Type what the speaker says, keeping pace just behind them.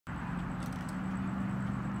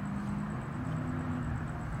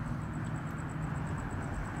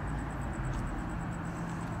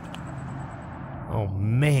Oh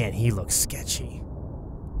man, he looks sketchy.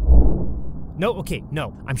 No, okay,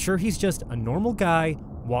 no. I'm sure he's just a normal guy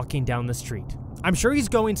walking down the street. I'm sure he's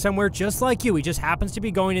going somewhere just like you. He just happens to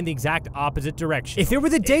be going in the exact opposite direction. If it were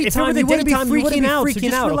the daytime, you wouldn't be freaking out. So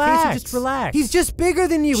just relax. Okay, so just relax. He's just bigger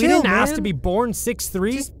than you. Chill, he didn't ask to be born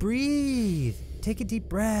 6'3". Just breathe. Take a deep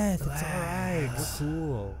breath. Relax. It's all right. We're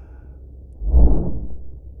cool.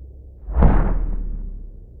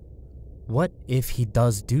 What if he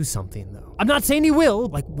does do something, though? I'm not saying he will.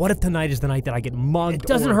 Like, what if tonight is the night that I get mugged? It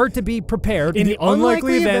doesn't hurt to be prepared. In the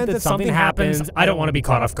unlikely event that something happens, I don't want to be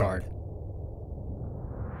caught off guard.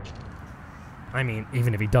 I mean,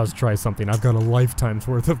 even if he does try something, I've got a lifetime's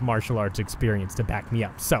worth of martial arts experience to back me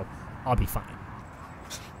up, so I'll be fine.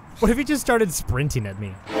 What if he just started sprinting at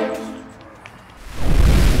me?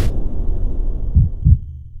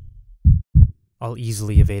 I'll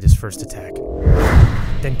easily evade his first attack,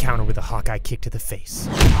 then counter with a Hawkeye kick to the face.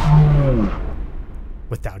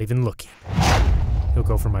 Without even looking, he'll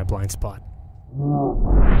go for my blind spot.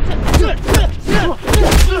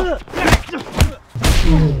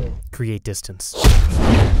 Create distance.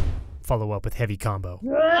 Follow up with heavy combo.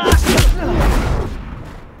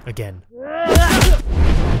 Again.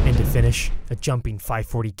 And to finish, a jumping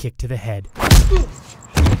 540 kick to the head.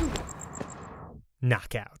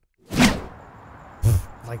 Knockout.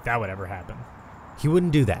 Like that would ever happen. He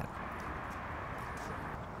wouldn't do that.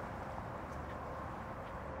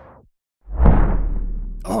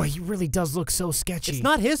 Oh, he really does look so sketchy. It's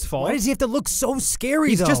not his fault. Why does he have to look so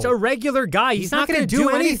scary, though? He's just a regular guy. He's not gonna do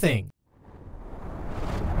anything.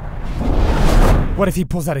 What if he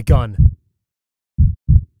pulls out a gun?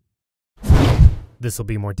 This'll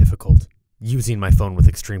be more difficult. Using my phone with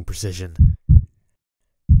extreme precision.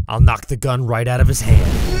 I'll knock the gun right out of his hand.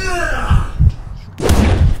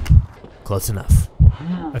 Close enough.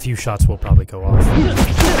 A few shots will probably go off.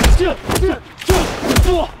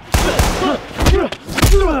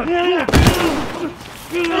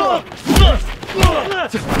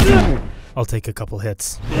 I'll take a couple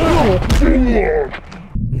hits.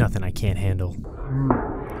 Nothing I can't handle.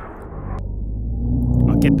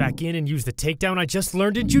 I'll get back in and use the takedown I just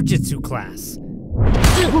learned in jiu-jitsu class.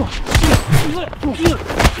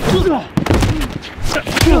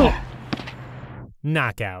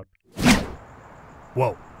 Knockout.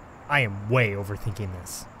 Whoa, I am way overthinking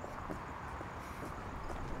this.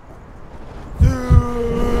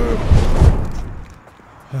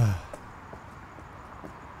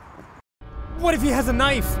 What if he has a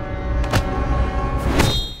knife?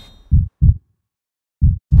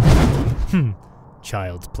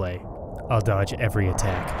 Child's play. I'll dodge every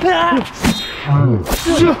attack.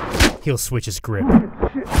 He'll switch his grip.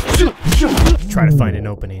 Try to find an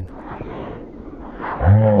opening.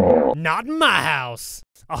 Not in my house.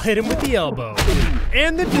 I'll hit him with the elbow.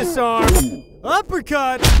 And the disarm.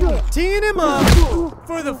 Uppercut. Teeing him up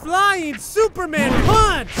for the flying Superman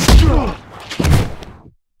punch.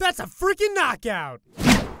 That's a freaking knockout.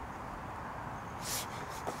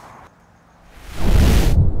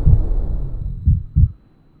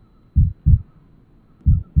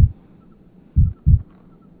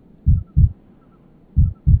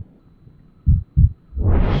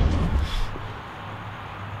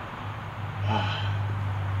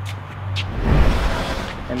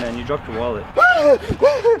 Hey man, you dropped your wallet. God,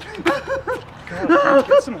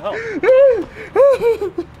 get some help.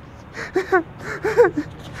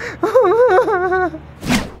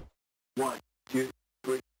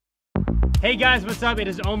 Hey guys, what's up? It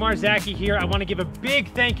is Omar, Zaki here. I want to give a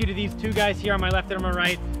big thank you to these two guys here on my left and on my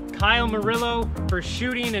right. Kyle Murillo for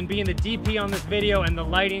shooting and being the DP on this video and the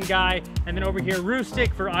lighting guy. And then over here,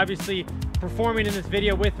 Ruustic for obviously performing in this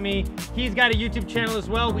video with me. He's got a YouTube channel as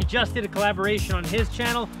well. We just did a collaboration on his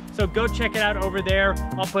channel, so go check it out over there.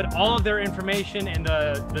 I'll put all of their information in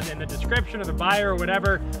the description or the bio or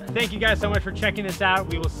whatever. Thank you guys so much for checking this out.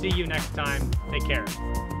 We will see you next time. Take care.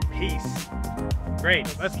 Peace.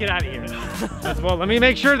 Great, let's get out of here. Well, let me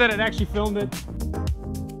make sure that it actually filmed it.